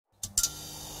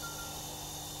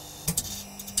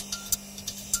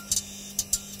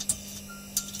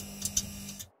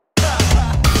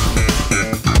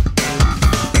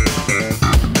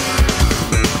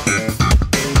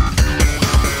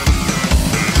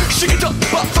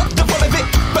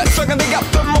song and they got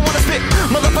them, I wanna spit.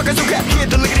 Motherfuckers who can't hear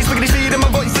the lickety-splickety speed and my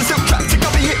voice is still trapped to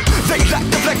copy it. They lack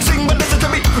the flexing, but listen to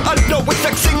me. I know it's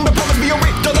vexing, but promise me you'll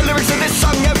read all the lyrics of this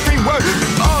song, every word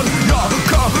on your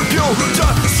computer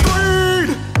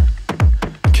screen.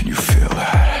 Can you feel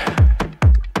that?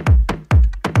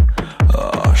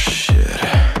 Oh shit.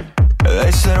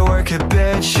 They said work it,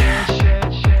 bitch.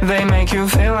 They make you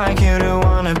feel like you don't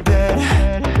want a bit,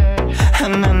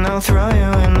 and then they'll throw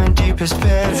you in the deepest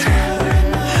pit.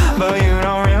 But you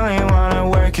don't really wanna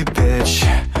work it, bitch.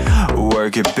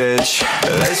 Work it, bitch.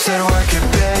 They said work it,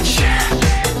 bitch.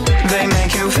 They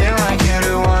make you feel like you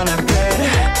don't want a bit,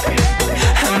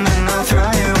 and then they'll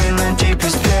throw you in the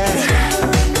deepest pit.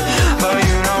 But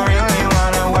you don't really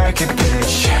wanna work it,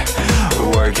 bitch.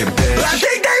 Work it, bitch. I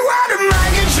think they want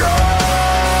mind control.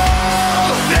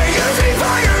 They use me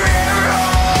for your hero.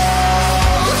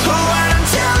 What I'm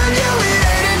telling you, it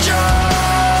ain't a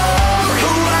joke.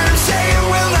 What I'm saying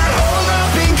will not hold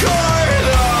up in court,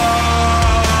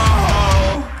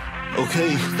 though.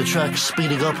 Okay, the track is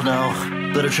speeding up now.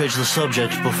 Better change the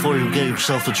subject before you get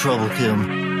yourself in trouble,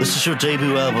 Kim. This is your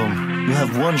debut album. You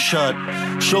have one shot.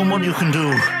 Show them what you can do.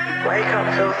 Wake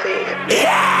up, filthy.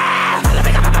 Yeah!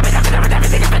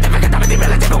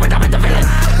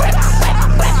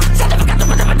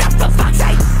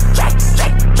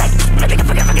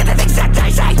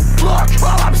 Look,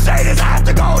 all I'm saying is I have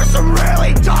to go to some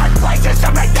really dark places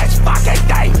to make this fucking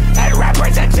thing. It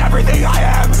represents everything I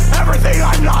am, everything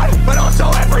I'm not, but also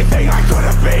everything I could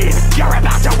have been. You're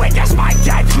about to witness my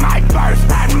death, my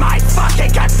birth, and my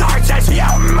fucking catharsis, you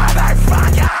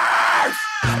motherfuckers!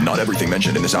 Not everything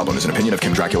mentioned in this album is an opinion of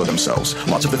Kim Dracula themselves.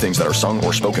 Lots of the things that are sung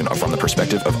or spoken are from the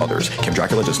perspective of others. Kim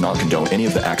Dracula does not condone any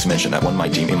of the acts mentioned that one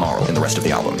might deem immoral in the rest of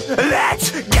the album.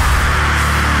 Let's go!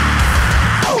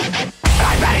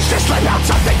 I managed to slip out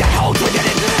something that holds